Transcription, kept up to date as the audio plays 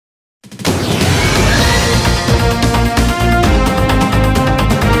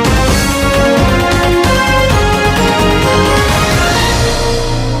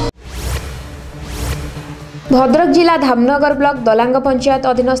भद्रक जिला धामनगर ब्लॉक दलांग पंचायत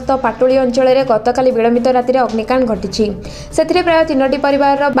अधीनस्थ पाटुली अंचल में गतकाली विलंबित राति अग्निकांड घटी से प्राय 3टी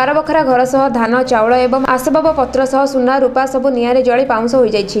परिवार 12 बखरा घर सह धान चाउल एवं आसबाब पत्र सह सुना रूपा सबू निआरे जली पाउंस हो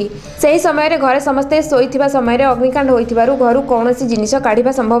जाइछि। सही समय घरे समस्ते शोइथिबा समय अग्निकांड होइथिबारु घरु कौनसी जिनिस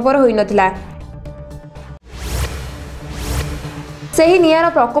काढिबा संभवपर होई नथिला। सही निआर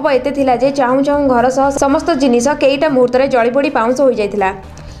प्रकोप एते थिला जे चाहू चाहू घर सह समस्त जिनिस केईटा मुहूर्त जलीपोड़ी पाउंस हो जाइथिला।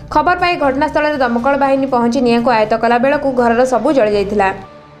 खबर पाई घटनास्थल में दमकल बाहिनी पहुंची निआ को आयत्त कला बेलू घर सबू जली जाइथिला।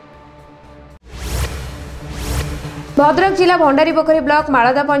 भद्रक जिला भंडारीपोखरी ब्लॉक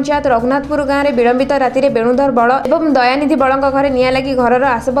मालदा पंचायत रघुनाथपुर गाँव में विलंबित राति वेणुधर बल एवं दयानिधि बल घरे निआं लगी घर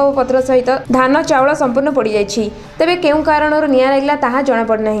आसबाब पत्र सहित धान चाउल संपूर्ण पोड़ी जाइछि। तेबे केउं कारणरू निआं लागला ताहा जଣା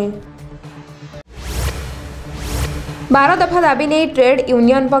पड़नाही। 12 दफा दाबी नहीं ट्रेड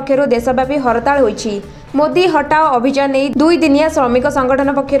यूनियन पक्षर देशव्यापी हड़ताल होइछि। मोदी हटाओ अभियान नहीं 2 दिनिया श्रमिक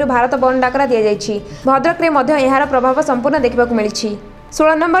संगठन पक्षर भारत बंद डाकरा दि जाइछि। भद्रक में यार प्रभाव संपूर्ण देखा मिली।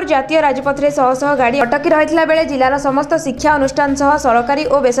 16 नंबर जातीय राजपथ में शह शह गाड़ी अटकी रही बेले जिलार समस्त शिक्षा अनुष्ठान सह सरकारी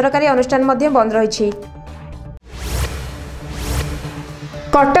और बेसरकारी अनुष्ठान बंद रही।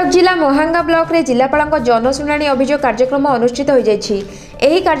 कटक जिला मोहांगा ब्लॉक रे जिलापाल जनशुणाणी अभियोग कार्यक्रम अनुष्ठित हो जाइछि।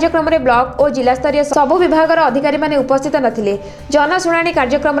 एही कार्यक्रम रे ब्लॉक और जिला स्तरीय सबु विभाग अधिकारी माने उपस्थित नथिले। जनशुणाणी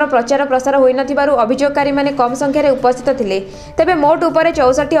कार्यक्रम प्रचार प्रसार होई नथिबारु अभियोगकारी माने कम संख्या रे उपस्थित थिले। तेबे मोट उपरे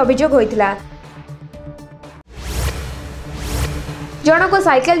 64 अभियोग होइथिला। जनक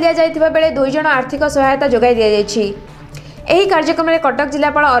साइकेल दिया जाइथिबा बेले 2 जण आर्थिक सहायता जोगाई दिया जाइछि। एही कार्यक्रम में कटक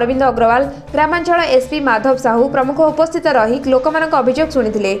जिलापाल अरविंद अग्रवाल, ग्रामांचल एसपी माधव साहू प्रमुख उपस्थित रही लोकमानक अभियोग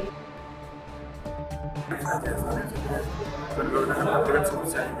शुणिथिले।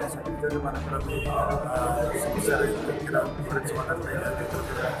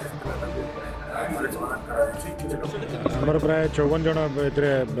 आमर प्राय 54 जन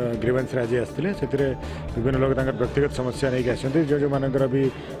ग्रीवेंस आज आसते विभिन्न लोग व्यक्तिगत समस्या नहीं आसते जो मानकर भी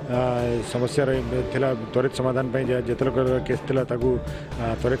समस्या थिला त्वरित समाधान जिते लोग केस थिला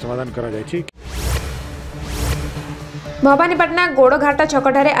त्वरित समाधान करा जायछि। भवानीपाटना गोड़घाट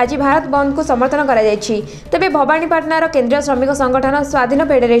छकठारे आज भारत बंद को समर्थन करा जायछि। तेबे भवानीपाटनार केंद्रीय श्रमिक संगठन स्वाधीन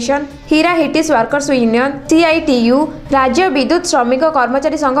फेडरेशन, हीरा हिटिस वर्कर्स यूनियन, सीआईटीयू, राज्य विद्युत श्रमिक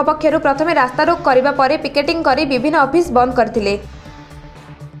कर्मचारी संघ पक्षरु प्रथमे रास्ता रोक करिबा परे पिकेटिंग करी विभिन्न ऑफिस बंद करथिले।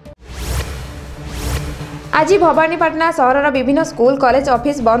 आज भवानीपाटना सहरर विभिन्न स्कूल कॉलेज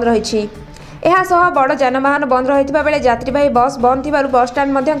ऑफिस बंद रहिछि। एहा सह बड़ जानवाहन बंद रहितबा बेले यात्रीवाही बस बंद थिबारु बस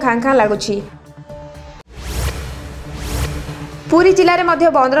स्टैंड मध्य खां खां लागुछि। पूरी जिले में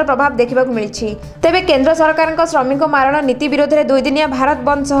बंदर प्रभाव देखा मिली। तेबे केंद्र सरकार श्रमिक मारण नीति विरोध में 2 दिनिया भारत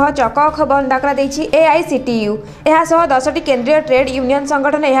बंद सह चक अख बंद डाकरा देछि एआईसीटीयू। यह सह 10टी केंद्रीय ट्रेड यूनियन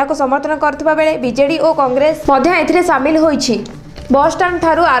संगठन यह समर्थन करथिबा बेले बीजेडी और कांग्रेस एथिरे सामिल होइछि। बस स्टैंड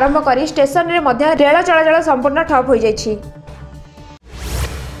ठारू आरंभ करी स्टेशन रे मध्य रेल चलाचल संपूर्ण ठप हो जाइछि।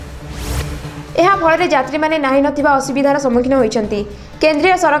 यह फल यात्री माने नाही नथिबा असुविधार सम्मुखीन होइछन्ति।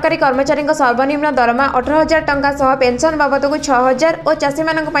 केंद्रीय सरकारी कर्मचारी सर्वनिम्न दरमा 18,000 टंका सह पेंशन बाबद को 6,000 और चाषी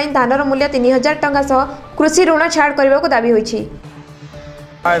मानक पई धानर मूल्य 3,000 टंका सह कृषि ऋण छाड़ करने को दाबी होइछि।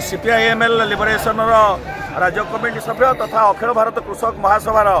 सीपीआईएमएल लिबरेशन राज्य कमिटी सभ्य तथा अखिल भारत कृषक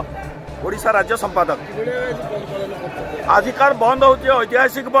महासभार ओडिशा राज्य संपादक अधिकार बंद होती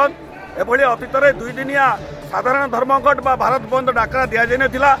ऐतिहासिक बंद एभली अतीत 2 दिनिया साधारण धर्मघट भारत बंद डाकरा दि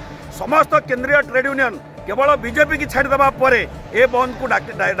जाइनथिला। समस्त केंद्रीय ट्रेड यूनियन केवल बीजेपी की छाड़देवा पर ए बंद को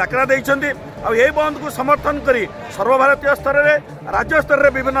डाकरा देइछन्ति। आ ए बंद को समर्थन करी सर्वभारतीय स्तर में राज्य स्तर में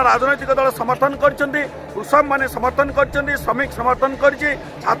विभिन्न राजनैतिक दल समर्थन करछन्ति। कृषक माने समर्थन करछन्ति, श्रमिक समर्थन करछि,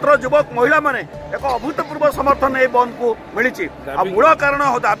 छात्र युवक महिला माने एक अभूतपूर्व समर्थन ए बंद को मिली। आ मूल कारण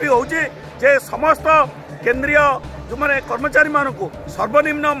दाबी होउछि जे समस्त केंद्रीय जो माने कर्मचारी मानकु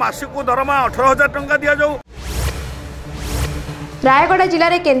सर्वनिम्न मासिक दरमा 18,000 टंका दिया जाऊ। रायगढ़ जिले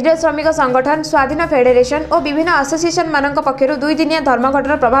में केंद्रीय श्रमिक संगठन, स्वाधीन फेडरेशन और विभिन्न एसोसिएशन मानक पक्षर 2 दिनिया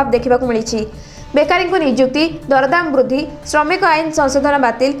धर्मघटर प्रभाव देखा मिली। बेकारी को नियुक्ति, दरदाम वृद्धि, श्रमिक आईन संशोधन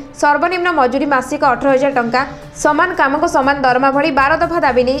बातिल, सर्वनिम्न मजूरी मासिक 18,000 टंका, समान काम को समान दरमा भली 12 दफा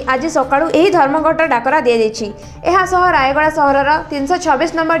दाबी नहीं आज सकाळु एही धर्मघट डाकरा दि जाइछि। एहा सह रायगढ़ सहरर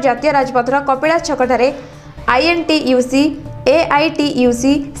 326 नंबर जातीय राजपथर कपिलास छकठारे आईएनटीयूसी,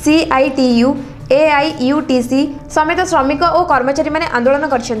 एआईटीयूसी, सीआईटीयू, एआईयूटीसी समेत श्रमिक और कर्मचारी माने आंदोलन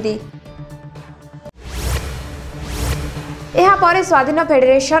करछन्ति। एहा परे स्वाधीन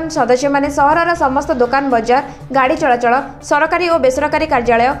फेडरेशन सदस्य माने सहरर समस्त दुकान बजार, गाड़ी चलाचल, सरकारी और बेसरकारी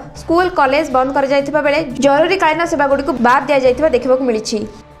कार्यालय, स्कूल कॉलेज बंद कर जाइथिबा बेले जरूरीकालीन सेवा गुडी को बाद दिया जाइथिबा देखिबा को मिलिछि।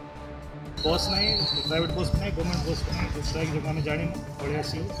 बस नहीं, प्राइवेट बस नहीं, गवर्नमेंट बस नहीं, स्ट्राइक जो माने जानि पळे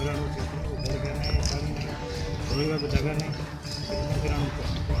आसी हरान होछि, जगह नहीं।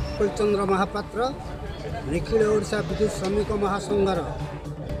 फुलचंद्र महापात्र निखिल ओडिशा विद्युत श्रमिक महासंघर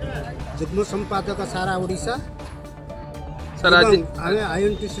युग्म संपादक सारा ओडिशा सर आज आम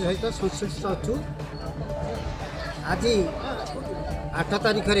आईएनटीसी सहित संश्लिष्ट अच्छु। आज 8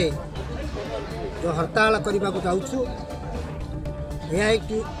 तारिख रे जो हड़ताल करने को जाऊँ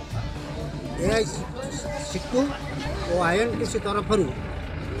एआईसीटू और आईएनटीसी तरफ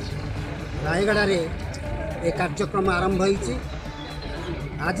रायगढ़ रे एक कार्यक्रम आरंभ होती।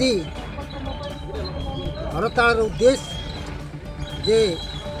 आज हड़ताल उद्देश्य जे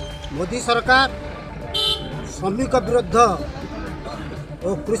मोदी सरकार श्रमिक विरुद्ध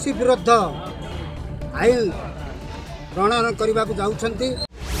और कृषि विरुद्ध आईन प्रणयन करने को जाउछंती।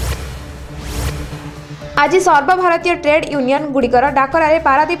 आज सर्वभारतीय ट्रेड यूनियन गुड़िकर डाकरारे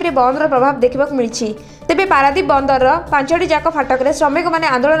पारादीप रे बंदर प्रभाव देखा मिली। तेबे पारादीप बंदर 5टी जाक फाटक रे श्रमिक माने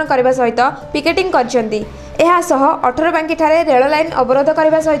आंदोलन करने सहित पिकेटिंग करछंती। 18 बांकी ठारे रेल लाइन अवरोध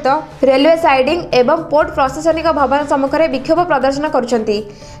करने सहित रेलवे साइडिंग एवं पोर्ट प्रशासनिक भवन सम्मुख में विक्षोभ प्रदर्शन करुछंती।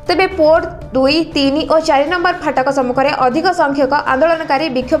 तेबे पोर्ट 2, 3 और 4 नंबर फाटक सम्मुख में अधिक संख्यक आंदोलनकारी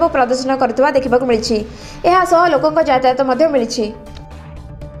विक्षोभ प्रदर्शन करथिबा देखिबा मिली। एहा सह लोकंक यातायात मध्य मिली।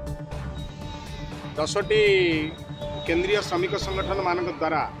 10टी केंद्रीय श्रमिक संगठन मान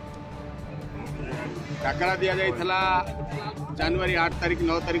द्वारा डाकरा दि जाइला जनवरी 8 तारिख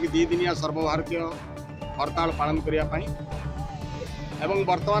 9 तारिख 2 दिनिया सर्वभारतीय हड़ताल पालन करने एवं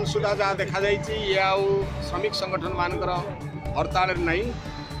वर्तमान सुधा जहाँ देखा ये आउ श्रमिक संगठन मानकर हड़ताल नहीं।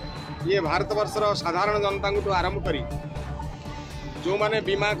 ये भारत वर्षर साधारण जनता को आरंभ करी जो माने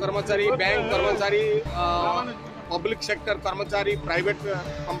बीमा कर्मचारी, बैंक कर्मचारी, पब्लिक सेक्टर कर्मचारी, प्राइवेट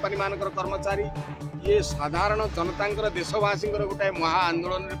कंपनी मानकर कर्मचारी, ये साधारण जनता देशवासी गोटे महा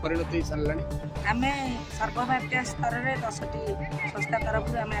आंदोलन में परिणत हो सारा। आम सर्वभारतीय स्तर में 10टी संस्था तरफ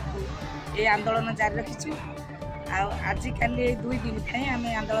आम ये आंदोलन जारी रखीचु। आजिकल 2 दिन आम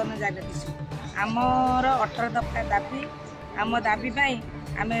आंदोलन जारी रखीचु। आमर 18 दफा दाबी, आम दाबी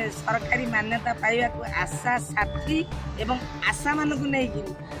आम सरकारी मान्यता पाइबा आशा साथी एवं आशा मान को नहीं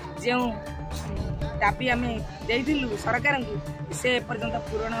जो दाबी आम देइथिलु सरकार को से पर्यंत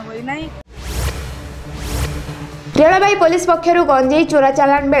पूरण होई नाही। रेलवे पुलिस पक्षर गंजेई चोरा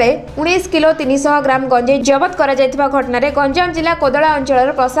चालाण बेले 19 किलो 300 ग्राम गंजेई जबत करा जायथिबा घटना गंजाम जिला कोदला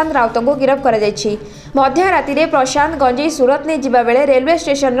अंचल प्रशांत राउत को गिरफ्त करा जायछि। मध्य राति रे प्रशांत गंजेई सूरत नहीं जिबा बेले रेलवे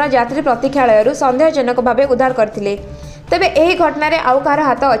स्टेशन यात्री प्रतीक्षालय संदेहजनक भाव उद्धार करथिले। तेबे एही घटना रे आउ कार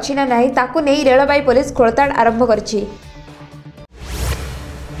हाथ अछि ना नाही ताकू नै रेलवे पुलिस खोलताड़ आरंभ करछि।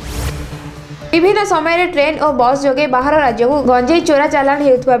 विभिन्न समय ट्रेन और बस जोगे बाहर राज्य को गंजेई चोरा चालाण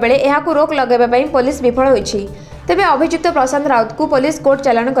हेउथबा बेले एहाकू रोक लगाइबा पई पुलिस विफल होइछि। तेबे अभियुक्त प्रशांत राउत को पुलिस कोर्ट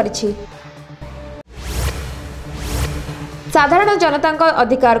चालाण करिछि। साधारण जनता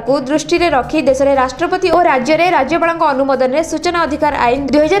अधिकार को दृष्टि रे रखी देश में राष्ट्रपति और राज्य में राज्यपाल अनुमोदन में सूचना अधिकार आईन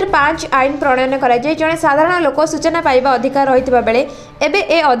 2005 आईन प्रणयन कराई। जड़े साधारण लोक सूचना पाइबा अधिकार रही बेले एबे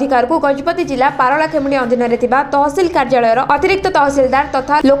ए अधिकार को गजपति जिला पारलाखेमुंडी अधीन में तहसिल कार्यालय अतिरिक्त तहसिलदार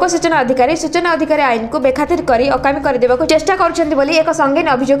तथा लोक सूचना अधिकारी आईन को बेखातिर कर अकामी करदेवाक चेष्टा कर एक संगीन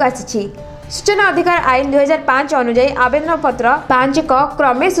अभियोग आसी। सूचना अधिकार आईन 2005 अनुजाई आवेदन पत्र 5 क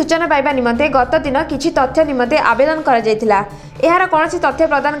क्रमे सूचना पाइबा निमंते गत दिन किछि तथ्य निमंते आवेदन करा जायतिला। एहार कोनोसी तथ्य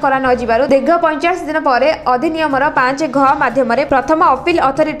प्रदान करा न जिबारु दीर्घ 45 दिन परे अधिनियमर 5 घ माध्यम प्रथम अपील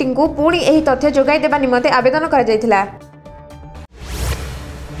अथॉरिटी को पुणी एही तथ्य जोगाई देबा निमंते आवेदन करा जायतिला।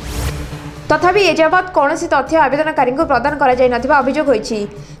 तथापि एजावत कौनसी तथ्य आवेदनकारी को प्रदान करा जाय नथिबा अभियोग होईछि।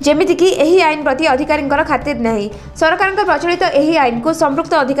 जेमिति कि एही आईन प्रति अधिकारी खातिर नहीं। सरकार प्रचलित एही आईन को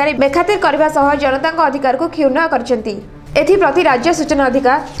संपृक्त अधिकारी बेखातिर करबा सह जनता अधिकार को क्षुण्ण करछंती। एथिप्रति राज्य सूचना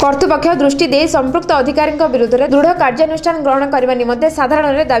अधिकार कर्तृपक्ष दृष्टि दे संपृक्त अधिकारी विरुद्ध में दृढ़ कार्यानुष्ठान ग्रहण करने निमंते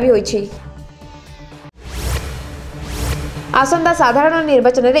साधारण दाबी होईछि। आसंता साधारण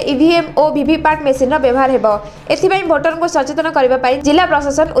निर्वाचन में ईवीएम और वीवीपैट मेसीन व्यवहार हेबो। एथिबाई भोटर को सचेतन करबा पई जिला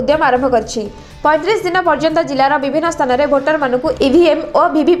प्रशासन उद्यम आरंभ करछि। 35 दिन पर्यंत जिलार विभिन्न स्थान में भोटर मानक ईवीएम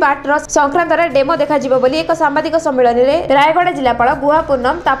और वीवीपैट संक्रांत डेमो देखा जिवो बोली एक सांबादिक सम्मेलन में रायगढ़ जिलापाल गुहा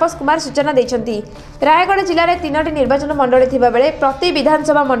पूनम तापस कुमार सूचना दैछंती। रायगढ़ जिले में 3टी निर्वाचन मंडली थिबा बेले प्रति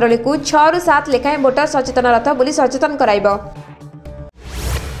विधानसभा मंडली को 6 ରୁ 7 लेखाएं भोटर सचेतन रथ बोली सचेतन कराइबो।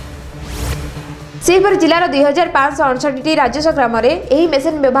 सेहिपर जिलार 2568 राजस्व ग्राम में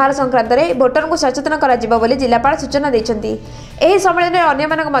मेसीन व्यवहार संक्रांत में भोटर को सचेतन करा जिवो बोली जिलापाल सूचना दैछंती। एही सम्मेलन में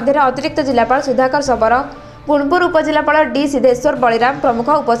अन्य मध्य अतिरिक्त जिलापाल सुधाकर सबर, गुणपुर उपजिलापाल डी सिद्धेश्वर बलिराम प्रमुख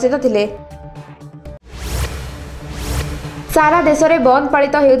उपस्थित थिले। सारा देश में बंद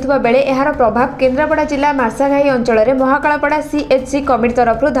पालित होउथबा बेले एहार प्रभाव केन्द्रापड़ा जिला मार्साघाई अंचल में महाकालपड़ा सीएचसी कमिटी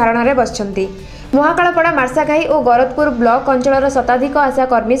तरफ धारणा रे बसछंती। महाकालपड़ा मार्साघाई और गरदपुर ब्लॉक अंचल शताधिक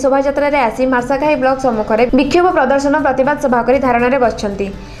आशाकर्मी शोभायात्रा आसी मार्साघाई ब्लॉक सम्मुख में विक्षोभ प्रदर्शन प्रतिवाद सभा कर धारणा रे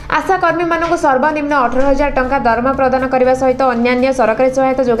बसछंती। आशाकर्मी मानक सर्वनिम्न 18,000 टंका दरमा प्रदान करने सहित अन्य सरकारी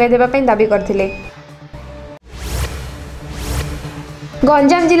सहायता जोगाई देवाई दाबी करथिले।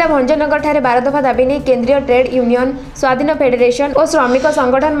 गंजाम जिला भंजनगर ठारे 12 दफा दाबी नहीं केंद्रीय ट्रेड यूनियन स्वाधीन फेडरेशन और श्रमिक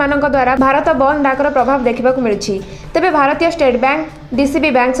संगठन मानक द्वारा भारत बंद डाकर प्रभाव देखा मिलूँ। तेबे भारतीय स्टेट बैंक,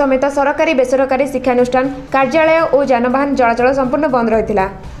 डीसीबी बैंक समेत सरकारी बेसरकारी शिक्षानुष्ठान, कार्यालय और जानवाहन चलाचल संपूर्ण बंद रही।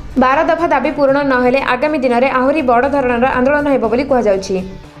 12 दफा दाबी पूरण नहेले आगामी दिन में आहरी बड़ धरणर आंदोलन हेबो बोली कहुछि।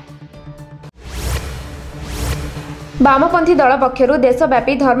 वामपंथी दल पक्षर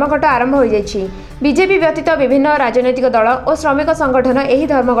देशव्यापी धर्मघट आरंभ हो जाइछि। बीजेपी व्यतीत विभिन्न राजनैतिक दल और श्रमिक संगठन एही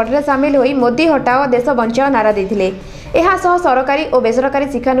धर्मघटରେ सामिल होई मोदी हटाओ देश बंचाओ नारा देथिले। एहा सह सरकारी और बेसरकारी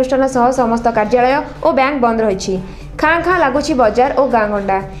शिक्षानुष्ठान सह समस्त कार्यालय और बैंक बंद रही। खाँ खाँ लगुच बजार और गाँ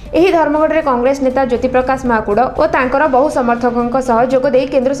गंडा। एही धर्मघटରେ कांग्रेस नेता ज्योति प्रकाश महाकुड़ और तांकर बहु समर्थकों सह जोग देई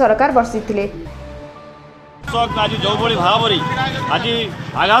केंद्र सरकार बर्षिथिले। आज जो भाव आज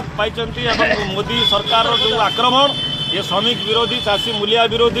आघात पाई मोदी सरकार जो आक्रमण ये श्रमिक विरोधी, चाषी मूलिया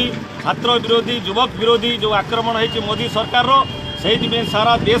विरोधी, छात्र विरोधी, युवक विरोधी जो आक्रमण है मोदी सरकार से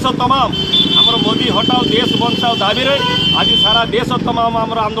सारा देश तमाम आमर मोदी हटाओ देश बंचाओ दाबी आज सारा देश तमाम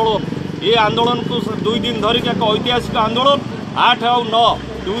आमर आंदोलन ये आंदोलन को 2 दिन धरिक एक ऐतिहासिक आंदोलन 8 और 9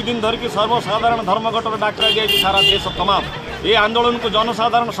 2 दिन धरिक सर्वसाधारण धर्मघटर डाकरा जाए सारा देश तमाम ये आंदोलन को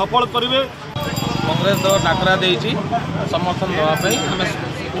जनसाधारण सफल करेंगे। कांग्रेस दल डाकरा देती समर्थन देवाई आम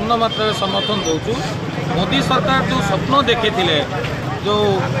पूर्ण मात्रा समर्थन दौचु। मोदी सरकार जो स्वप्न देखे जो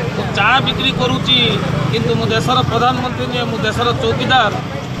चा बिक्री करुच्ची किंतु मो देशर प्रधानमंत्री नुहे मो देशर चौकीदार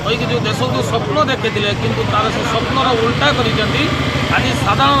कहीकि जो देश को स्वप्न देखे किंतु तार से स्वप्नर उल्टा कर आज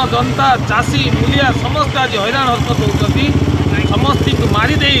साधारण जनता चाषी मूलिया समस्त आज हैरान हरकत होती समस्त को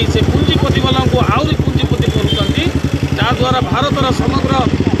मारिदे से पुंजीपति वालों आहरी पुंजीपति करुँचा भारतर समग्र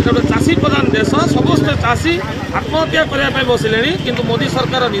गोटे चाषी प्रधान देश समस्त चाषी आत्महत्या करने बसिले किंतु मोदी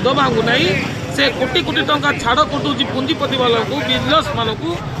सरकार निद भांगु ना से कोटी कोटी टंका छाड़ कर पुंजीपति वालों को बिजनेस मान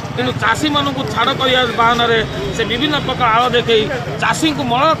को किंतु चाषी मान को छाड़ कर बाहन से विभिन्न प्रकार आड़ देखे चाषी को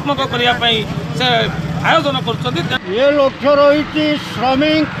मारात्मक करने से आयोजन कर लक्ष्य रही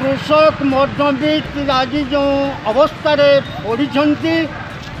श्रमिक कृषक मध्यवित्त आज जो अवस्था पड़ती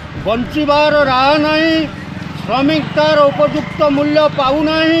बंचार राह नहीं श्रमिक तार उपयुक्त मूल्य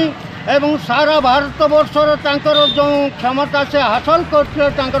पाऊना एवं सारा भारत वर्षर जो क्षमता से हासिल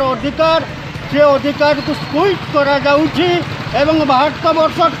कर अधिकार से अधिकार को स्क्वीज करा जाउछि एवं भारत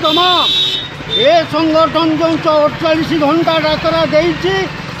वर्ष तमाम ये संगठन जो 48 घंटा डाकरा देइछि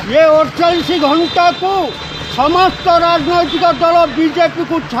ये 48 घंटा को समस्त राजनैतिक दल बीजेपी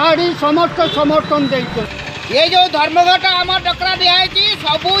को छाड़ी समस्त समर्थन देइछि। ये जो धर्मघट आम डाकरा दिखाई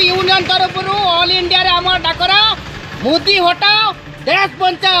सबू यूनियन तरफ ऑल इंडिया रे आम डाकरा मोदी हटाओ देश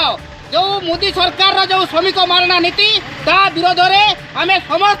बंचाओ जो मोदी सरकार जो श्रमिक मारणा नीति ता विरोध में आम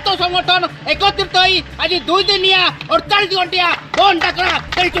समस्त संगठन एकत्रित आज 2 दिनिया 48 घंटिया बंद डाकरा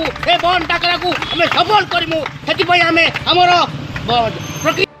देचु। ए बंद डाकरा को आम सफल करमु से आम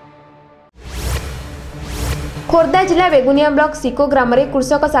खोर्धा जिला बेगुनिया ब्लॉक सिको ग्राम में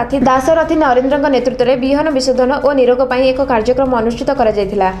कृषक साथी दासरथी नरेंद्र नेतृत्व में बिहन विशोधन और निरोग पर एक कार्यक्रम अनुष्ठित करा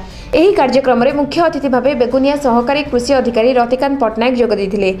जायथिला। एही कार्यक्रम में मुख्य अतिथि भावे बेगुनिया सहकारी कृषि अधिकारी रतिकांत पट्टनायक जोग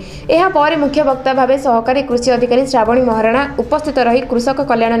देथिले। एहा पर मुख्य वक्ता भावे सहकारी कृषि अधिकारी श्रावणी महाराणा उपस्थित रही कृषक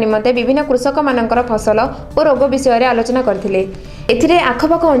कल्याण निमंते विभिन्न कृषक मानकर फसल और रोग विषय आलोचना करथिले। एथिरे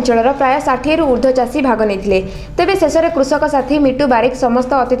आखपाख अंचलर प्राय 60 रु ऊर्ध्व चाषी भाग नेथिले। तेबे शेष में कृषक साथी मिटू बारिक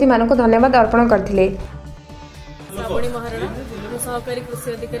समस्त अतिथि मानक धन्यवाद अर्पण करथिले। श्रावणी महाराणा सहकारी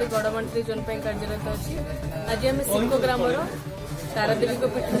कृषि अधिकारी गड़मंत्री जोन कार्यरत अच्छी आज आम सिंको ग्राम तारादेवी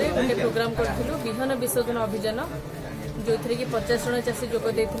पीठ में गोटे प्रोग्राम करूँ बिहन विशोधन अभियान जो थी कि 50 जन चाषी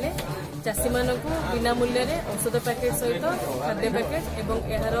जोगदे चाषी मानक बिना मूल्य औषध पैकेट सहित खाद्य पैकेट और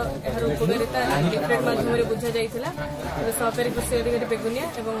यार उपकारिता लिफलेट माध्यम बुझा जाइए। सहकारी कृषि अधिकारी बेगुनिया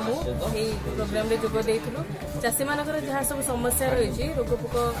और मुझे प्रोग्राम में जोगदे चाषी मानकर जहाँ सब समस्या रही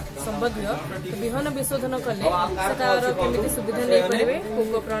रोगपोक संबंधी बिहन विशोधन कले तार केमी सुविधा नहीं पारे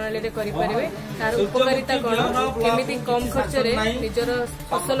पोक प्रणाली करें तार उपकारिता कौन केमी कम खर्च निजर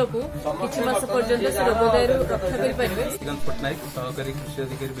फसल को किसी मास पर्यंत से रोगदायु रक्षा करें। पट्टनायक सहकारी कृषि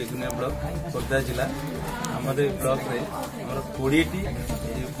अधिकारी बेगुनिया ब्लॉक खोर्धा जिला आम ब्लॉक में 20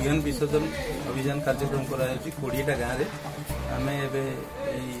 बिहन विशोधन अभियान कार्यक्रम कर 20टा गाँव में आम ए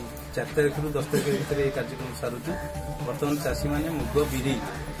 4 तारीख रु 10 तारीख भितर ये कार्यक्रम सारूँ। बर्तमान चाषी मैंने मुग बिरी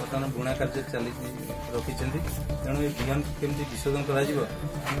बर्तमान बुणा कार्य चली रखी तेणु ये बिहन केमती विशोधन कर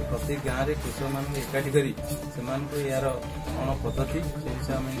प्रत्येक गाँव में कृषक मान एकाठी कर यार कौन पद्धति से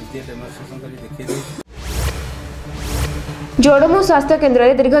विषय आम निजे डेमोन्स्ट्रेशन कर देखी। जोड़मु स्वास्थ्य केन्द्र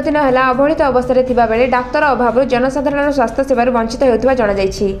में दीर्घ दिन है अवहेलित अवस्था थिबा बेले डाक्तर अभाव जनसाधारण स्वास्थ्य सेवार वंचित होता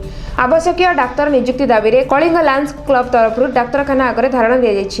जणाଯାଇଛି। आवश्यक डाक्तर नियुक्ति दाबी में कलिंग लायंस क्लब तरफ डाक्तखाना आगे धारणा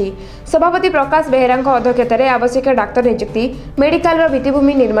दी सभापति प्रकाश बेहेरा अध्यक्षतार आवश्यक डाक्तर नियुक्ति मेडिकल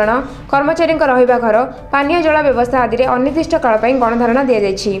भित्तिभूमि निर्माण कर्मचारी रहिबा घर पानीय जल व्यवस्था आदि अनिर्दिष्ट काल गणधारणा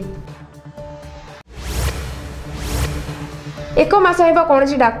दी। एक मास हो कौन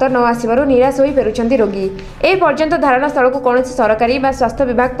डाक्तर न आसवर निराश हो फेरुंट रोगी ए पर्यंत धारणा स्थल को कौन सरकारी व स्वास्थ्य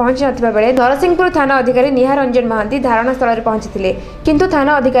विभाग पहुंची नथिबा बेले नरसिंहपुर थाना अधिकारी निहार रंजन महांती धारणा स्थल में पहुंची किंतु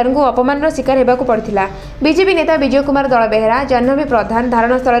थाना अधिकारी को अपमान शिकार होगाक पड़ता। बीजेपी नेता विजय कुमार दल बेहेरा जाह्नवी प्रधान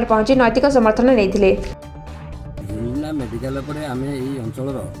धारणा स्थल में पहुंची नैतिक समर्थन नहीं। मेडिकल अंचल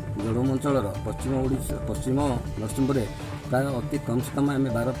जोड़म अंचल पश्चिम नरसिंहपुर प्राय अति कम से कम आम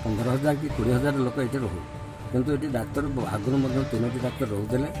 12-15,000 कि 20,000 लोक ये रोहू किंतु ये डाक्तर आगुरी 3टी डाक्तर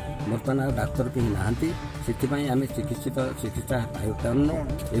रोते बर्तमान डाक्तर कहीं नहांती से आम चिकित्सा पाइपारूँ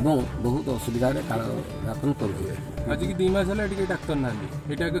एवं बहुत असुविधा कालयापन कर। आज की 2 मास है डाक्तर ना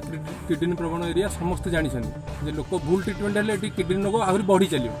यहाँ किडनी प्रवण एरिया समस्त जानते लोक भूल ट्रिटमेंट है किडनी रोग आहरी बढ़ी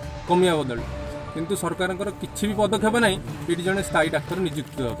चलो कमिया बदल किंतु सरकार किसी भी पदक्षेप ना ये जड़े स्थायी डाक्तर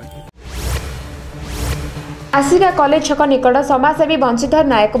नियुक्त देवाई। आसिका कॉलेज छक निकट समाजसेवी बंशीधर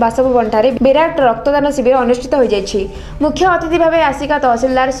नायक बासभवन विराट रक्तदान शिविर अनुष्ठित हो जाएगी। मुख्य अतिथि भाव आसिका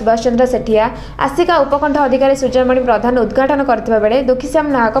तहसिलदार सुभाष चंद्र सेठिया आसिका उपकंठ अधिकारी सूर्यमणि प्रधान उद्घाटन करथिबा बेले दुखीश्याम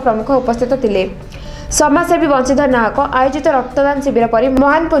नाहक प्रमुख उपस्थित थिले। समाजसेवी बंशीधर नाहक आयोजित रक्तदान शिविर पर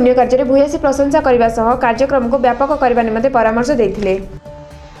महान पुण्य कार्य भूयसी प्रशंसा करने सह कार्यक्रम को व्यापक करने निमंते परामर्श देथिले।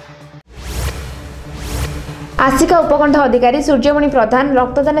 आसिका उपकंठ अधिकारी सूर्यमणि प्रधान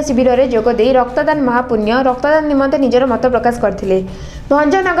रक्तदान शिविर में जोगदे रक्तदान महापुण्य रक्तदान निमंते निजर मत प्रकाश करथिले।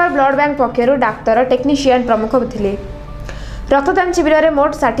 Bhanjanagar blood bank पक्षर doctor technician प्रमुख थिले। रक्तदान शिविर में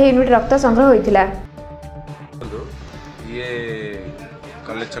मोट 60 यूनिट रक्त संग्रह होइथिला। ये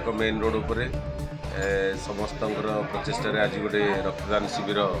कॉलेज छक मेन रोड उपर समस्त प्रचेषा आज गोटे रक्तदान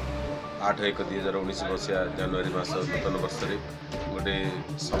शिविर 8/1/2019 मसीहा जनवरी मास नूतन वर्ष गोटे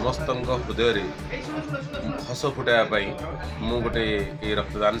समस्त हृदय हस फुटाई मु गोटे ये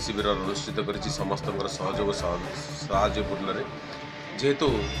रक्तदान शिविर अनुष्ठित कर समस्त सहयोग साहाय्यपूर्ण जेहेतु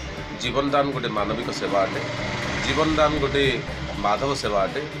जीवनदान गोटे मानविक सेवा अटे जीवनदान गोटे माधव सेवा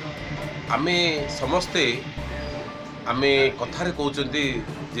अटे आमे समस्ते आमे कथारे कहते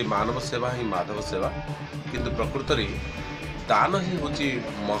जे मानव सेवा ही माधव सेवा किंतु प्रकृत में दान ही हूँ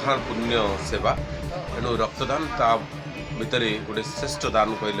महान पुण्य सेवा तेणु रक्तदान ता भितर गोटे श्रेष्ठ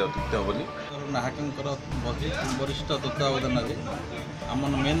दान कहले अत्युक्त हेनी। नाहक वरिष्ठ तत्वावधान आम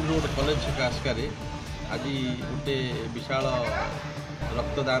मेन रोड कॉलेज आसिकार आज गोटे विशाल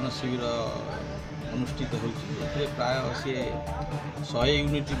रक्तदान शिविर अनुष्ठित होती प्राय सी 100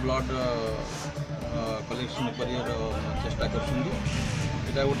 यूनिट ब्लड कलेक्शन कर चेष्टा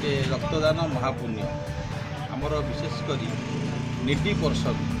कर गोटे रक्तदान महापुण्य आमर विशेषकर निडी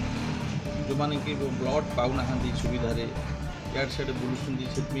पर्सन जो मैंने कि ब्लड पाऊना सुविधा इड साइड बुलूँ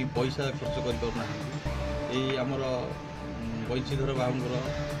से पैसा खर्च कर आमर बंशीधर बाबूर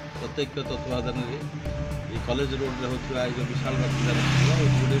प्रत्यक्ष तत्वावधान कॉलेज रोड में होता विशाल रक्तदान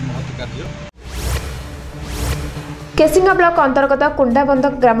गोटे महत् कार्य। केसिंगा ब्लॉक अंतर्गत कुंडाबंध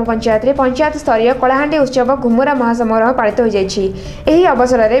ग्राम पंचायत में पंचायत स्तरीय कलाहांडी उत्सव घुमुरा महासमारोह पालित हो जाएगी। एही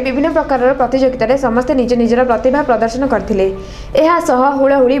अवसर में विभिन्न प्रकार प्रतियोगिता समस्ते निज निजर प्रतिभा प्रदर्शन करथिले। एहा सह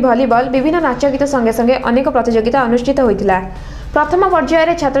हुड़हुड़ी भलीबल विभिन्न नाच गीत संगे संगे अनेक प्रतियोगिता अनुष्ठित होइतिला। प्रथम पर्यायर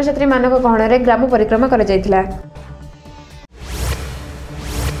छात्र छात्री मानक गहण ग्राम परिक्रमा कर जाइतिला।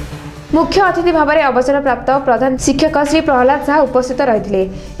 मुख्य अतिथि भाव में अवसर प्राप्त प्रधान शिक्षक श्री प्रहलाद शाह उपस्थित रही।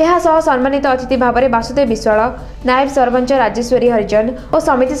 सम्मानित अतिथि भाव में वासुदेव विश्वाल नायब सरपंच राजेश्वरी हरिजन और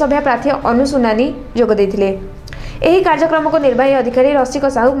समिति सभ्या प्रार्थी अनुसुनानी जोगदे। कार्यक्रम को निर्वाही अधिकारी रसिक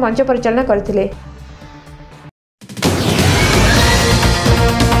साहू मंच परिचालना करथिले।